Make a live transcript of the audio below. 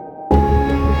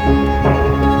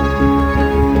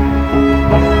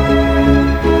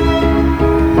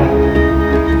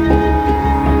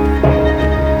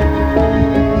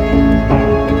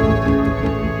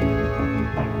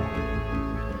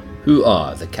Who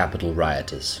are the Capitol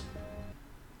rioters?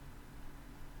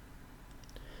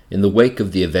 In the wake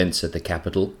of the events at the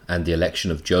Capitol and the election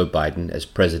of Joe Biden as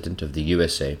President of the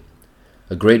USA,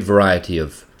 a great variety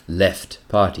of left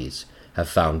parties have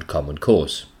found common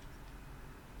cause.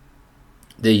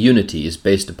 Their unity is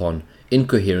based upon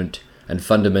incoherent and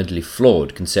fundamentally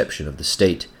flawed conception of the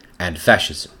state and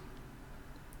fascism.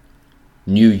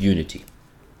 New unity.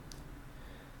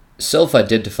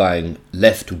 Self-identifying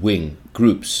left-wing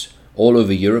groups all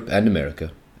over Europe and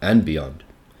America and beyond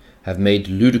have made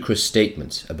ludicrous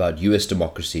statements about US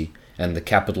democracy and the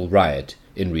Capitol riot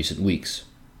in recent weeks.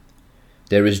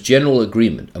 There is general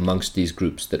agreement amongst these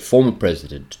groups that former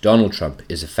President Donald Trump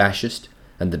is a fascist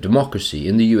and that democracy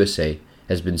in the USA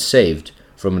has been saved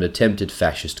from an attempted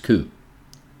fascist coup.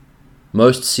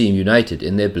 Most seem united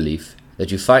in their belief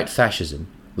that you fight fascism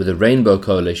with a rainbow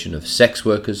coalition of sex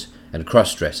workers and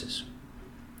cross-dressers.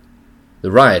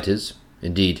 The rioters,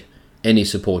 indeed any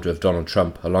supporter of Donald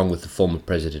Trump along with the former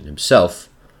president himself,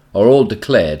 are all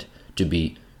declared to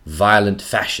be violent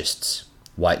fascists,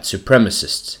 white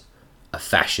supremacists, a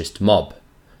fascist mob,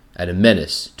 and a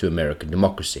menace to American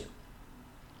democracy.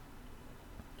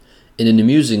 In an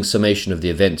amusing summation of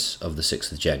the events of the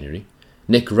 6th of January,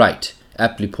 Nick Wright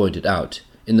aptly pointed out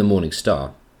in the Morning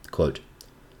Star, quote,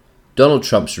 Donald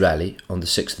Trump's rally on the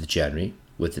 6th of January,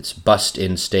 with its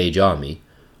bussed-in stage army,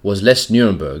 was less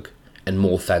Nuremberg and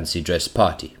more fancy-dress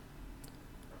party.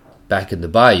 Back in the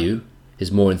bayou,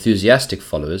 his more enthusiastic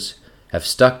followers have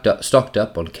stocked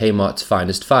up on Kmart's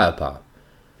finest firepower,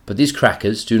 but these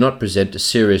crackers do not present a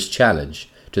serious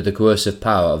challenge to the coercive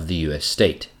power of the US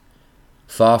state.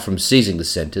 Far from seizing the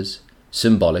centers,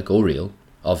 symbolic or real,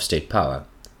 of state power,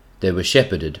 they were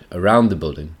shepherded around the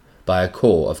building by a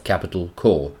core of Capitol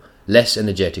Corps less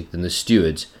energetic than the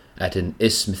stewards at an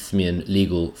Isthmian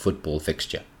legal football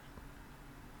fixture.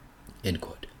 End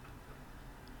quote.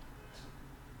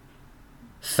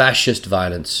 Fascist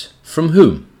violence from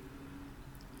whom?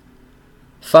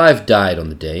 5 died on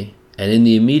the day, and in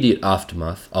the immediate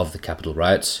aftermath of the Capitol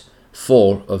riots,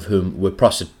 4 of whom were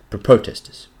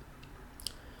protesters.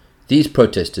 These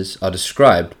protesters are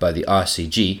described by the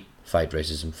RCG, Fight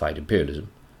Racism, Fight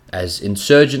Imperialism, as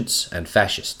insurgents and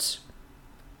fascists.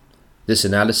 This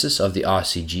analysis of the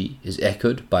RCG is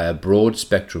echoed by a broad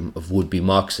spectrum of would-be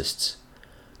Marxists,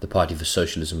 the Party for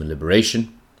Socialism and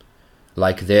Liberation,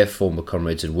 like their former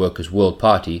comrades in Workers' World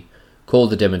Party, call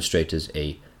the demonstrators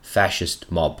a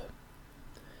fascist mob.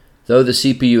 Though the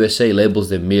CPUSA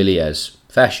labels them merely as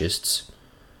fascists,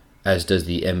 as does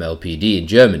the MLPD in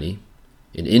Germany,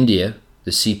 in India,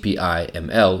 the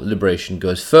CPI-ML Liberation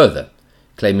goes further,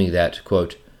 claiming that,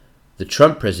 quote, the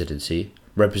Trump presidency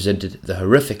represented the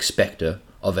horrific spectre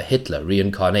of a Hitler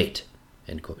reincarnate,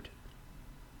 end quote.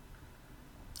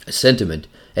 A sentiment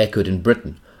echoed in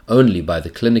Britain only by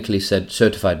the clinically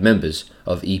certified members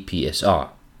of EPSR.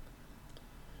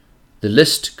 The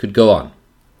list could go on,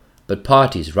 but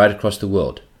parties right across the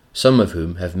world, some of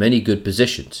whom have many good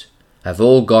positions, have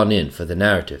all gone in for the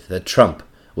narrative that Trump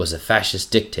was a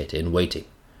fascist dictator in waiting,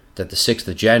 that the 6th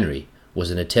of January was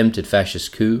an attempted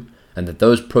fascist coup, and that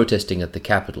those protesting at the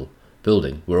Capitol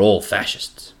building were all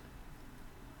fascists.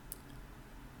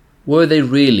 Were they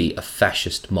really a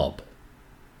fascist mob?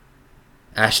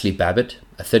 Ashley Babbitt,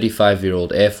 a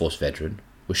 35-year-old Air Force veteran,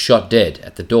 was shot dead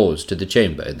at the doors to the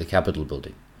chamber in the Capitol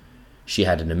building. She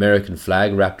had an American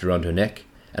flag wrapped around her neck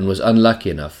and was unlucky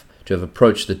enough to have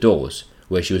approached the doors,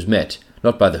 where she was met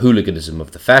not by the hooliganism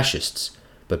of the fascists,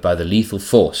 but by the lethal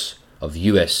force of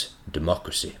US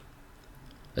democracy.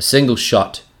 A single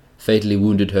shot fatally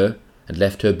wounded her and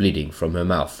left her bleeding from her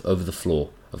mouth over the floor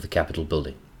of the Capitol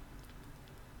building.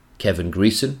 Kevin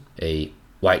Greeson, a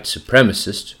white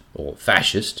supremacist, or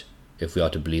fascist, if we are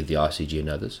to believe the RCG and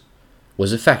others,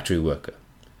 was a factory worker.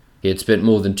 He had spent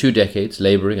more than 2 decades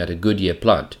laboring at a Goodyear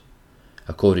plant.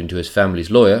 According to his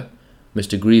family's lawyer,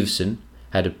 Mr. Greeson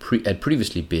had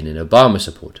previously been an Obama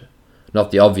supporter,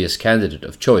 not the obvious candidate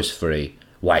of choice for a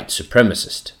white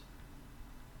supremacist.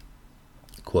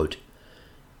 Quote,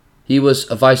 he was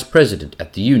a vice president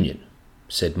at the Union,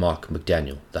 said Mark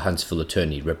McDaniel, the Huntsville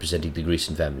attorney representing the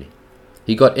Greeson family.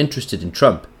 He got interested in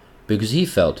Trump because he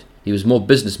felt he was more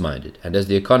business-minded, and as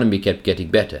the economy kept getting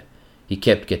better, he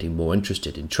kept getting more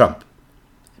interested in Trump.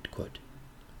 End quote.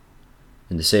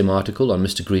 In the same article on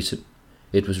Mr. Greeson,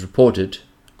 it was reported,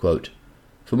 quote,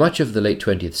 for much of the late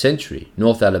 20th century,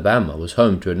 North Alabama was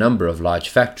home to a number of large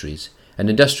factories and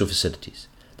industrial facilities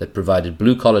that provided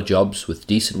blue-collar jobs with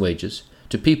decent wages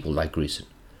to people like Greeson,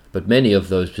 but many of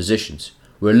those positions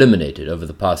were eliminated over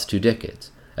the past 2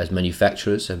 decades as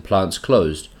manufacturers and plants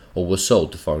closed or were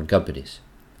sold to foreign companies,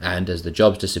 and as the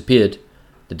jobs disappeared,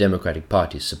 the Democratic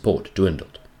Party's support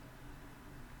dwindled.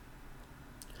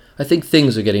 "I think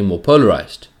things are getting more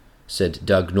polarized," said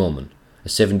Doug Norman, a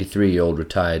 73-year-old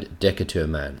retired Decatur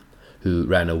man who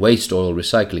ran a waste oil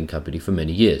recycling company for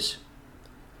many years.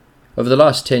 "Over the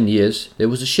last 10 years, there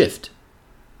was a shift."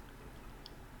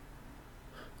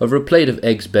 Over a plate of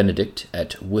Eggs Benedict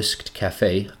at Whisked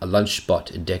Cafe, a lunch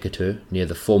spot in Decatur near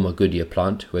the former Goodyear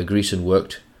plant where Greason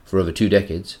worked for over 2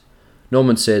 decades,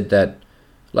 Norman said that,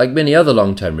 like many other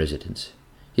long-time residents,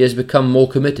 he has become more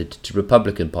committed to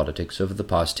Republican politics over the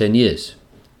past 10 years.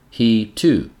 He,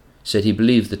 too, said he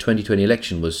believes the 2020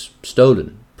 election was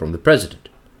stolen from the president.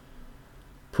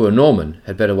 Poor Norman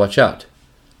had better watch out.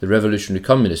 The Revolutionary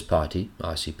Communist Party,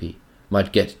 RCP,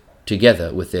 might get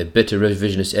together with their bitter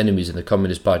revisionist enemies in the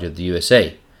Communist Party of the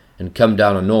USA and come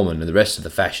down on Norman and the rest of the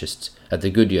fascists at the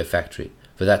Goodyear factory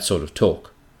for that sort of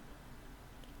talk.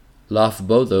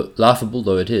 Laughable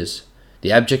though it is,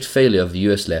 the abject failure of the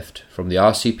US left, from the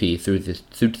RCP through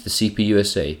to the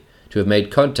CPUSA, to have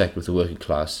made contact with the working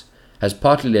class has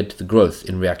partly led to the growth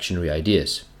in reactionary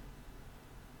ideas.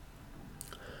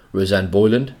 Roseanne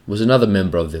Boyland was another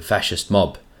member of the fascist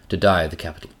mob to die at the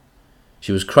Capitol.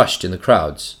 She was crushed in the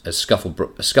crowds as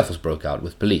scuffles broke out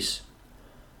with police.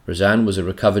 Roseanne was a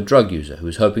recovered drug user who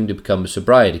was hoping to become a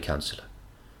sobriety counselor.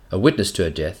 A witness to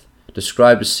her death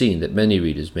described a scene that many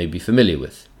readers may be familiar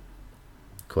with.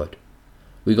 Quote,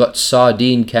 "We got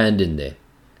sardine canned in there.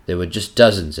 There were just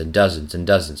dozens and dozens and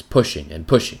dozens, pushing and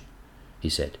pushing," he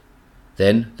said.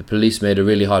 "Then the police made a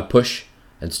really hard push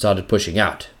and started pushing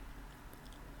out."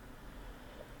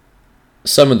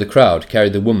 Some in the crowd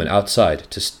carried the woman outside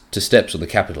to steps of the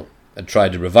Capitol and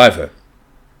tried to revive her,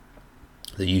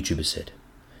 the YouTuber said.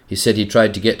 He said he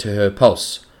tried to get to her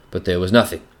pulse, but there was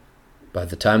nothing. By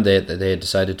the time they had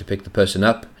decided to pick the person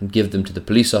up and give them to the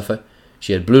police officer,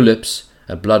 she had blue lips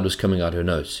and blood was coming out her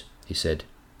nose, he said.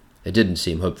 It didn't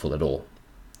seem hopeful at all.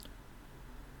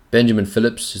 Benjamin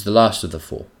Phillips is the last of the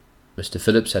 4. Mr.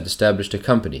 Phillips had established a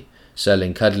company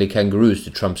selling cuddly kangaroos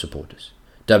to Trump supporters,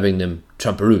 dubbing them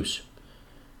Trumperoos.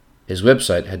 His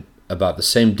website had about the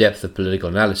same depth of political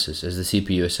analysis as the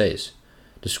CPUSA's,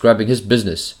 describing his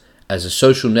business as a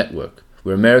social network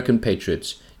where American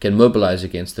patriots can mobilize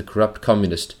against the corrupt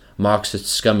communist, Marxist,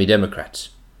 scummy Democrats.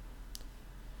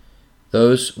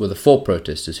 Those were the 4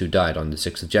 protesters who died on the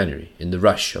 6th of January in the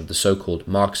rush of the so-called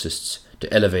Marxists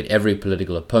to elevate every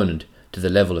political opponent to the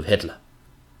level of Hitler.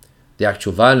 The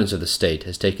actual violence of the state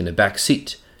has taken a back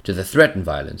seat to the threatened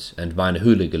violence and minor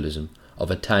hooliganism of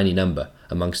a tiny number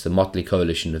amongst the motley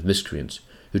coalition of miscreants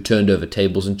who turned over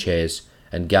tables and chairs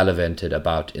and gallivanted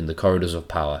about in the corridors of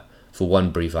power for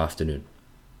one brief afternoon.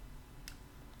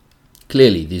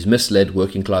 Clearly, these misled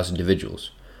working-class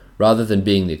individuals, rather than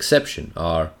being the exception,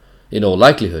 are, in all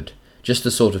likelihood, just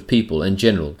the sort of people, in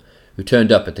general, who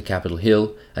turned up at the Capitol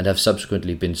Hill and have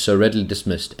subsequently been so readily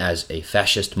dismissed as a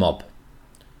fascist mob.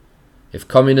 If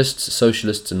communists,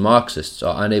 socialists, and Marxists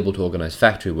are unable to organize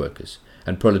factory workers,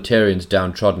 and proletarians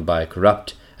downtrodden by a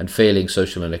corrupt and failing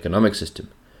social and economic system,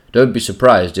 don't be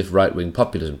surprised if right-wing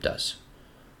populism does.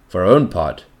 For our own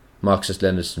part,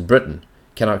 Marxist-Leninists in Britain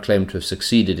cannot claim to have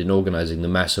succeeded in organizing the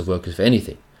mass of workers for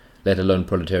anything, let alone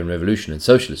proletarian revolution and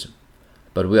socialism,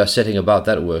 but we are setting about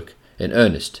that work in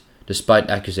earnest, despite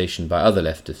accusation by other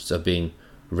leftists of being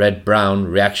red-brown,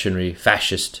 reactionary,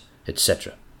 fascist,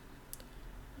 etc.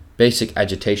 Basic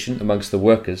agitation amongst the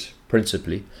workers,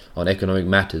 principally on economic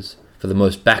matters, for the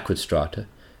most backward strata,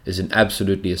 is an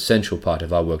absolutely essential part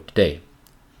of our work today.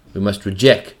 We must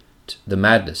reject the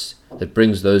madness that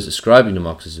brings those ascribing to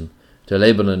Marxism to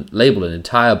label an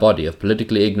entire body of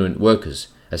politically ignorant workers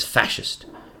as fascist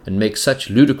and make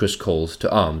such ludicrous calls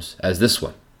to arms as this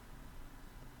one.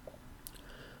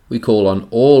 We call on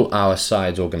all our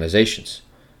side's organizations,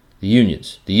 the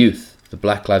unions, the youth, the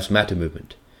Black Lives Matter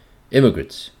movement,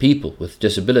 immigrants, people with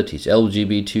disabilities,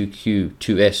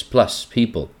 LGBTQ2S+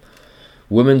 people,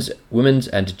 women's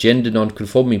and gender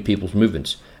non-conforming people's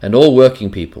movements, and all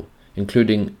working people,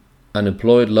 including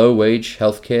unemployed, low-wage,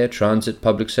 healthcare, transit,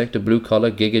 public sector, blue-collar,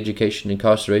 gig education,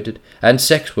 incarcerated, and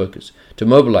sex workers, to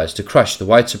mobilize to crush the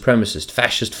white supremacist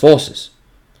fascist forces.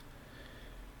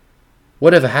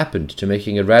 Whatever happened to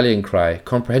making a rallying cry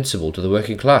comprehensible to the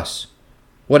working class?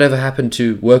 Whatever happened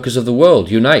to workers of the world,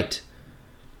 unite?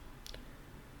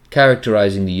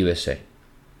 Characterizing the USA.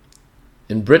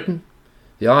 In Britain,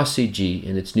 the RCG,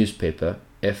 in its newspaper,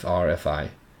 FRFI,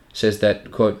 says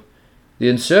that, quote, "The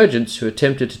insurgents who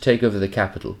attempted to take over the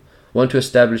capital want to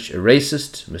establish a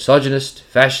racist, misogynist,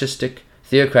 fascistic,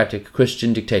 theocratic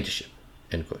Christian dictatorship,"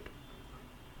 end quote.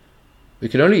 We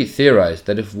can only theorize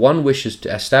that if one wishes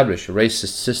to establish a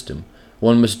racist system,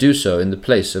 one must do so in the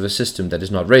place of a system that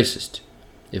is not racist.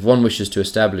 If one wishes to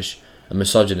establish a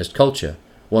misogynist culture,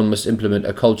 one must implement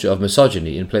a culture of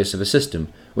misogyny in place of a system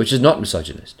which is not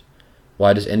misogynist.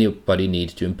 Why does anybody need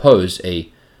to impose a,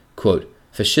 quote,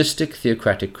 fascistic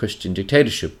theocratic Christian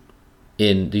dictatorship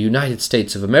in the United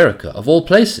States of America, of all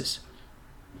places?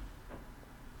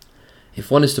 If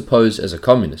one is to pose as a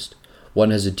communist,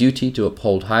 one has a duty to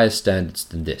uphold higher standards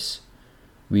than this.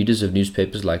 Readers of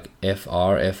newspapers like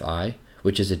FRFI,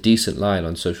 which is a decent line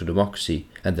on social democracy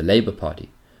and the Labour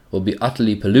Party, will be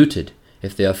utterly polluted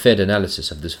if they are fed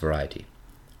analysis of this variety.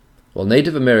 While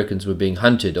Native Americans were being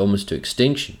hunted almost to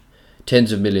extinction,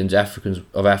 tens of millions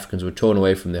of Africans were torn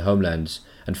away from their homelands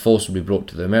and forcibly brought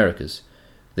to the Americas,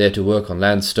 there to work on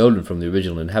land stolen from the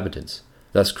original inhabitants,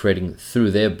 thus creating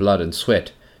through their blood and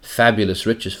sweat fabulous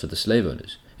riches for the slave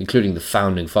owners, including the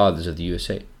founding fathers of the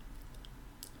USA.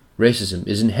 Racism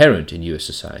is inherent in US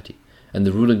society, and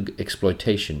the ruling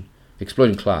exploiting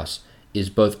class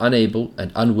is both unable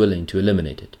and unwilling to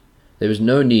eliminate it. There is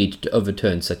no need to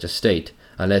overturn such a state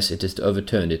unless it is to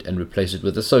overturn it and replace it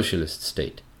with a socialist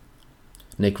state.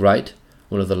 Nick Wright,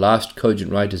 one of the last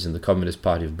cogent writers in the Communist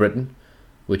Party of Britain,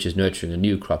 which is nurturing a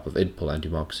new crop of IDPOL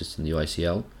anti-Marxists in the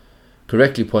OICL,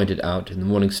 correctly pointed out in the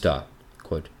Morning Star,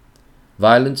 quote,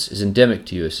 "Violence is endemic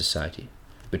to US society.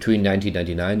 Between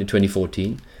 1999 and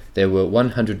 2014, there were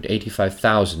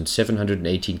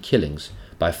 185,718 killings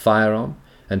by firearm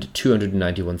and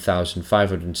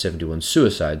 291,571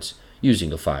 suicides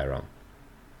using a firearm."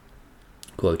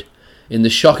 Quote, "In the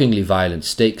shockingly violent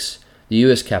stakes, the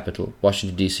US capital,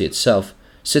 Washington, D.C. itself,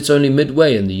 sits only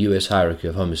midway in the US hierarchy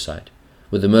of homicide,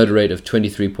 with a murder rate of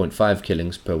 23.5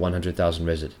 killings per 100,000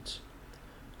 residents.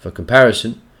 For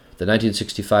comparison, the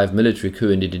 1965 military coup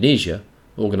in Indonesia,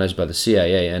 organized by the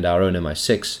CIA and our own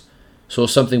MI6, saw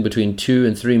something between 2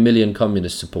 and 3 million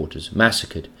communist supporters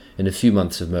massacred in a few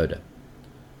months of murder.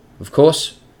 Of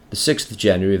course, the 6th of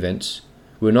January events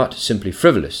were not simply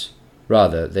frivolous,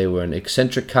 rather they were an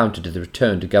eccentric counter to the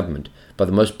return to government by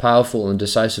the most powerful and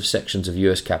decisive sections of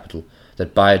US capital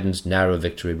that Biden's narrow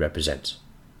victory represents."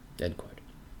 End quote.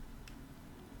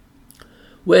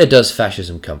 Where does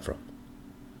fascism come from?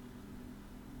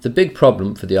 The big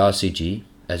problem for the RCG,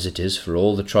 as it is for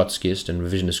all the Trotskyist and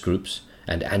revisionist groups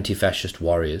and anti-fascist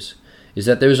warriors, is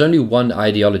that there is only one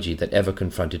ideology that ever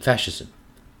confronted fascism.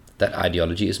 That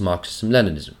ideology is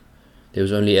Marxism-Leninism. There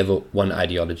was only ever one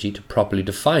ideology to properly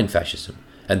define fascism,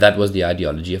 and that was the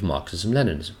ideology of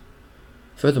Marxism-Leninism.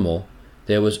 Furthermore,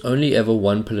 there was only ever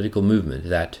one political movement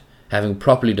that, having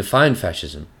properly defined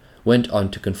fascism, went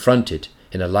on to confront it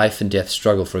in a life-and-death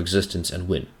struggle for existence and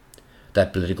win.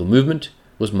 That political movement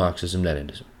was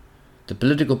Marxism-Leninism. The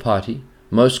political party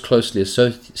most closely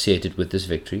associated with this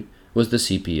victory was the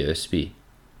CPUSP.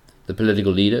 The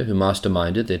political leader who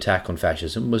masterminded the attack on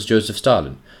fascism was Joseph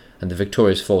Stalin, and the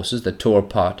victorious forces that tore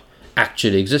apart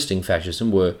actually existing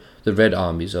fascism were the Red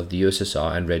Armies of the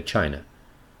USSR and Red China.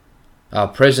 Our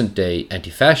present-day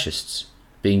anti-fascists,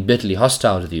 being bitterly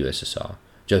hostile to the USSR,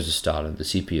 Joseph Stalin, the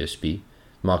CPUSP,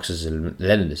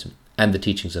 Marxism-Leninism, and the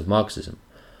teachings of Marxism,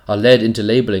 are led into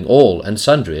labeling all and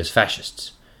sundry as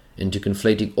fascists, into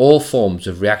conflating all forms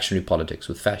of reactionary politics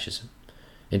with fascism,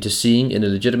 into seeing in a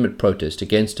legitimate protest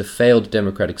against a failed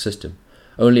democratic system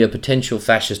only a potential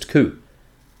fascist coup,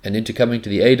 and into coming to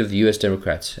the aid of the US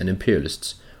Democrats and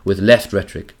imperialists with left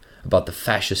rhetoric about the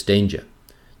fascist danger,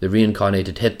 the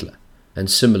reincarnated Hitler, and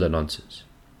similar nonsense.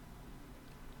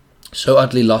 So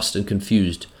utterly lost and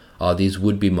confused are these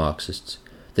would-be Marxists,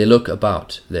 they look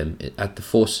about them at the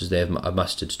forces they have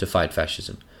mustered to fight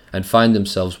fascism, and find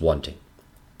themselves wanting.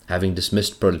 Having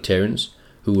dismissed proletarians,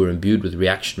 who were imbued with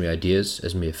reactionary ideas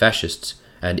as mere fascists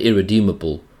and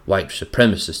irredeemable white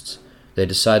supremacists, they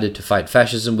decided to fight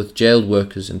fascism with jailed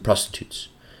workers and prostitutes,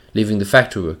 leaving the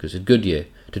factory workers at Goodyear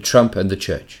to Trump and the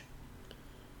church.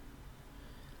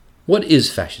 What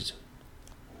is fascism?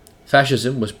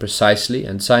 Fascism was precisely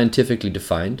and scientifically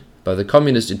defined by the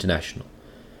Communist International,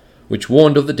 which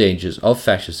warned of the dangers of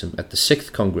fascism at the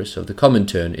 6th Congress of the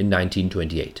Comintern in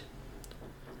 1928.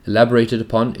 Elaborated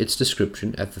upon its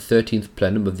description at the 13th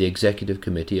Plenum of the Executive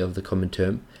Committee of the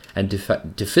Comintern, and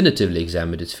definitively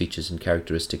examined its features and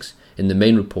characteristics in the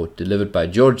main report delivered by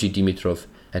Georgy Dimitrov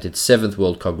at its 7th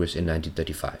World Congress in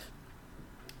 1935.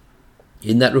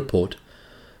 In that report,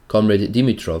 Comrade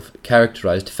Dimitrov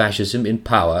characterized fascism in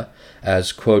power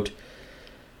as, quote,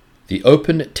 "the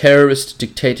open terrorist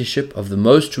dictatorship of the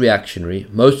most reactionary,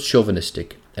 most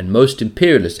chauvinistic, and most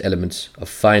imperialist elements of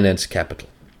finance capital."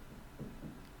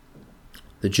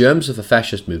 The germs of a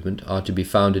fascist movement are to be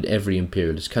found in every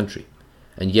imperialist country,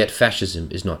 and yet fascism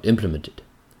is not implemented.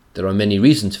 There are many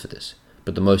reasons for this,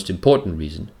 but the most important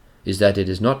reason is that it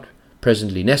is not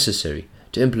presently necessary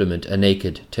to implement a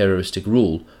naked terroristic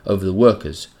rule over the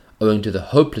workers owing to the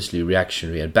hopelessly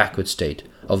reactionary and backward state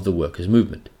of the workers'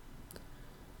 movement.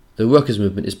 The workers'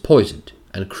 movement is poisoned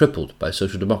and crippled by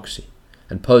social democracy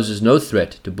and poses no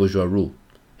threat to bourgeois rule.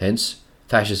 Hence,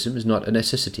 fascism is not a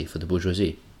necessity for the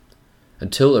bourgeoisie.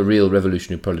 Until a real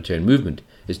revolutionary proletarian movement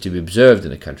is to be observed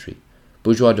in a country,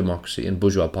 bourgeois democracy and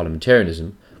bourgeois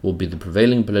parliamentarism will be the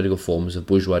prevailing political forms of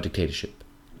bourgeois dictatorship.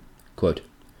 Quote,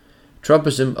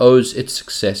 Trumpism owes its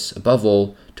success above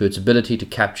all to its ability to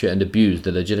capture and abuse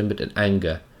the legitimate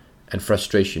anger and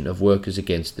frustration of workers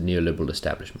against the neoliberal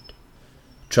establishment.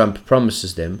 Trump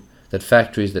promises them that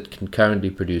factories that can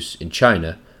currently produce in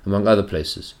China, among other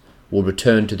places, will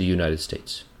return to the United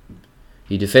States.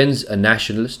 He defends a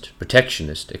nationalist,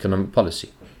 protectionist economic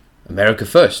policy, America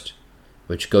First,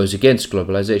 which goes against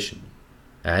globalization.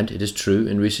 And it is true,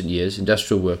 in recent years,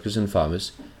 industrial workers and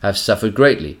farmers have suffered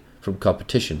greatly from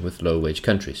competition with low-wage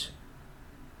countries.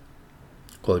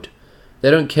 Quote, they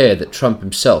don't care that Trump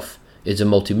himself is a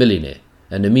multimillionaire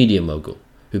and a media mogul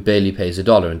who barely pays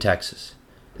 $1 in taxes.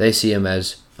 They see him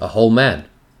as a whole man,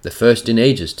 the first in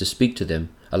ages to speak to them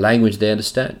a language they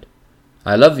understand.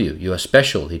 I love you, you are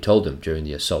special, he told them during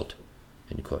the assault.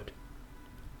 End quote.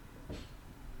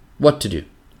 What to do?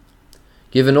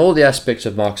 Given all the aspects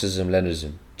of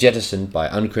Marxism-Leninism jettisoned by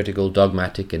uncritical,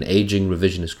 dogmatic and aging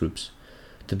revisionist groups,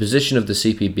 the position of the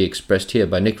CPB expressed here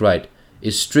by Nick Wright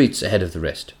is streets ahead of the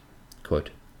rest. Quote,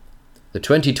 the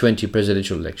 2020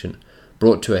 presidential election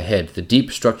brought to a head the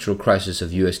deep structural crisis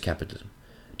of US capitalism,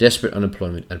 desperate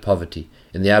unemployment and poverty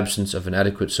in the absence of an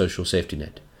adequate social safety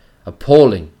net,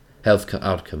 appalling health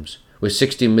outcomes, where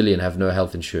 60 million have no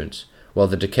health insurance, while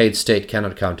the decayed state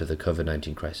cannot counter the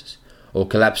COVID-19 crisis, or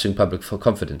collapsing public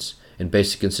confidence in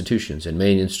basic institutions and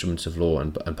main instruments of law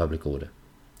and public order.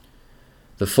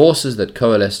 The forces that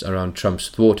coalesced around Trump's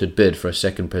thwarted bid for a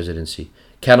second presidency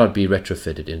cannot be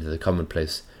retrofitted into the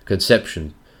commonplace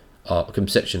conceptions of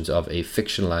a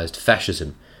fictionalized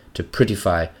fascism to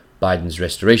prettify Biden's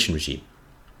restoration regime.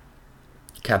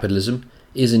 Capitalism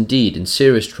is indeed in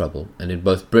serious trouble, and in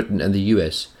both Britain and the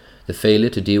US, the failure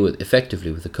to deal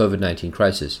effectively with the COVID-19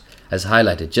 crisis has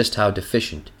highlighted just how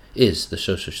deficient is the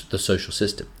social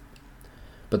system.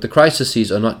 But the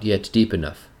crises are not yet deep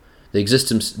enough. The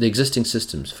existing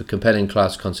systems for compelling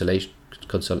class conciliation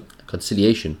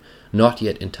not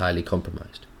yet entirely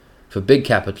compromised, for big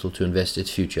capital to invest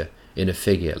its future in a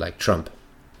figure like Trump.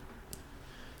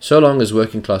 So long as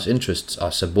working class interests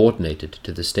are subordinated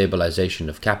to the stabilization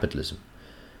of capitalism,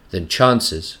 then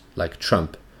chances, like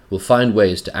Trump, will find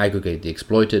ways to aggregate the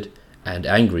exploited and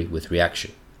angry with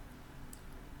reaction.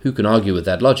 Who can argue with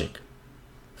that logic?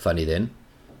 Funny then,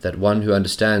 that one who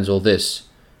understands all this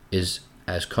is,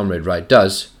 as Comrade Wright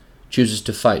does, chooses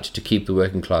to fight to keep the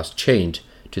working class chained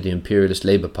to the imperialist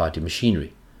Labour Party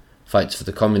machinery, fights for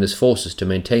the communist forces to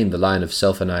maintain the line of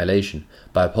self-annihilation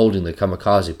by upholding the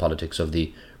kamikaze politics of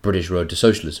the British road to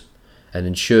socialism, and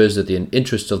ensures that the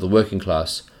interests of the working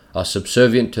class are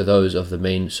subservient to those of the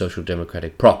main social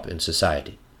democratic prop in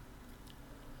society.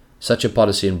 Such a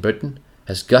policy in Britain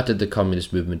has gutted the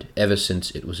communist movement ever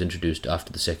since it was introduced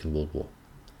after the Second World War.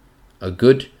 A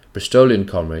good Bristolian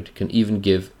comrade can even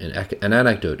give an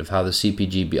anecdote of how the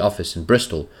CPGB office in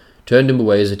Bristol turned him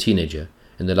away as a teenager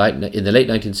in the late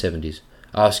 1970s,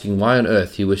 asking why on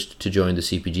earth he wished to join the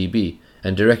CPGB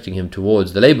and directing him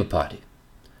towards the Labour Party.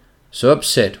 So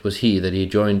upset was he that he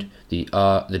joined the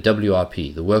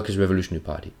WRP, the Workers' Revolutionary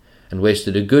Party, and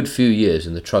wasted a good few years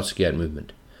in the Trotskyite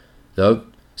movement, though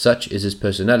such is his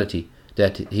personality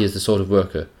that he is the sort of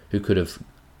worker who could have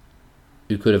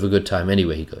a good time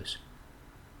anywhere he goes.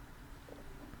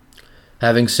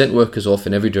 Having sent workers off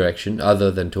in every direction other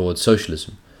than towards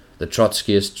socialism, the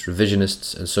Trotskyists,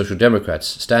 revisionists, and social democrats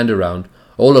stand around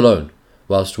all alone,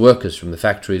 whilst workers from the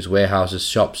factories, warehouses,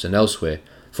 shops, and elsewhere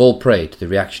fall prey to the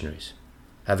reactionaries.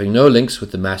 Having no links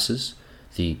with the masses,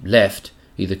 the left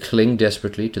either cling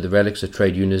desperately to the relics of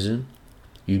trade unionism,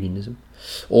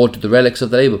 or to the relics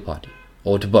of the Labour Party,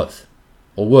 or to both.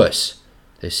 Or worse,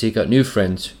 they seek out new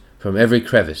friends from every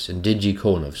crevice and dingy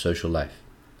corner of social life.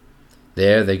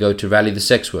 There they go to rally the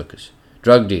sex workers,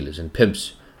 drug dealers, and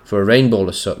pimps for a rainbow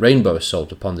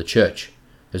assault upon the church,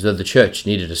 as though the church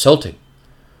needed assaulting.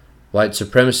 White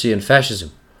supremacy and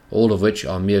fascism, all of which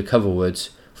are mere cover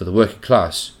words for the working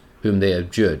class, whom they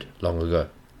abjured long ago.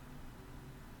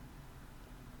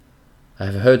 I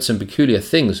have heard some peculiar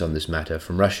things on this matter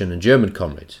from Russian and German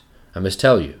comrades, I must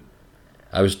tell you.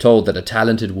 I was told that a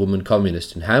talented woman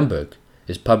communist in Hamburg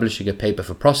is publishing a paper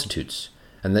for prostitutes,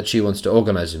 and that she wants to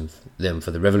organize them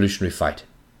for the revolutionary fight.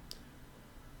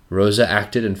 Rosa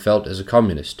acted and felt as a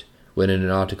communist when in an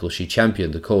article she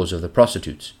championed the cause of the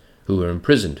prostitutes who were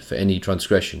imprisoned for any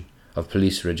transgression of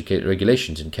police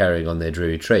regulations in carrying on their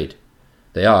dreary trade.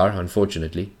 They are,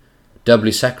 unfortunately,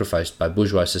 doubly sacrificed by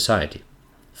bourgeois society,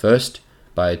 first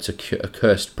by its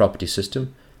accursed property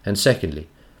system, and secondly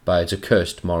by its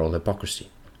accursed moral hypocrisy.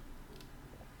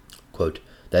 Quote,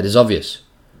 "That is obvious.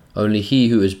 Only he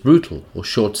who is brutal or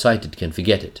short-sighted can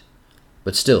forget it.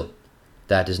 But still,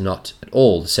 that is not at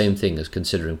all the same thing as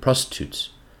considering prostitutes,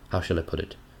 how shall I put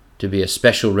it, to be a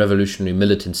special revolutionary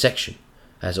militant section,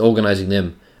 as organizing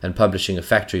them and publishing a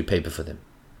factory paper for them.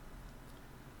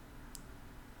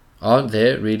 Aren't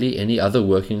there really any other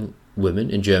working women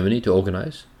in Germany to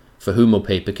organize, for whom a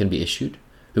paper can be issued,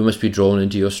 who must be drawn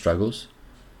into your struggles?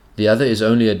 The other is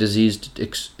only a diseased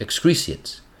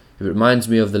excrescence. It reminds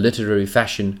me of the literary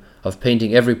fashion of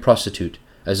painting every prostitute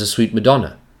as a sweet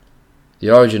Madonna. The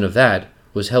origin of that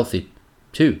was healthy,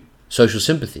 too, social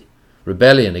sympathy,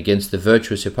 rebellion against the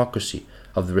virtuous hypocrisy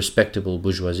of the respectable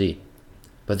bourgeoisie.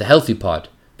 But the healthy part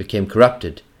became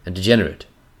corrupted and degenerate.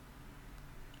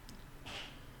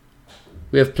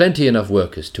 We have plenty enough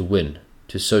workers to win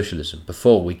to socialism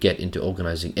before we get into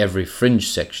organizing every fringe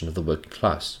section of the working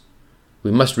class.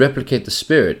 We must replicate the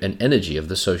spirit and energy of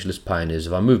the socialist pioneers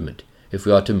of our movement if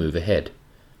we are to move ahead.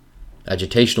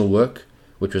 Agitational work,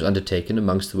 which was undertaken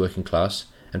amongst the working class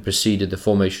and preceded the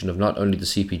formation of not only the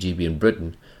CPGB in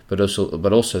Britain, but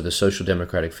also the Social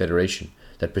Democratic Federation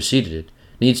that preceded it,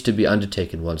 needs to be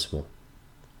undertaken once more.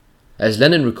 As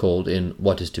Lenin recalled in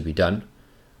What is to be Done,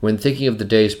 when thinking of the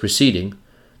days preceding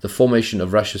the formation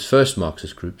of Russia's first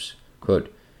Marxist groups,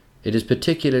 quote, "It is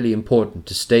particularly important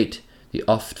to state the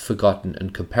oft-forgotten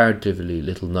and comparatively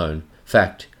little-known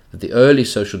fact that the early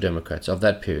Social Democrats of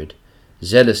that period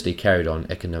zealously carried on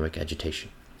economic agitation."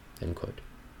 End quote.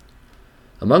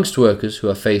 Amongst workers who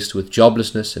are faced with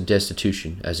joblessness and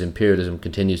destitution as imperialism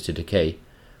continues to decay,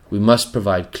 we must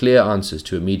provide clear answers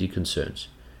to immediate concerns.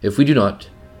 If we do not,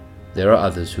 there are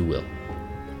others who will.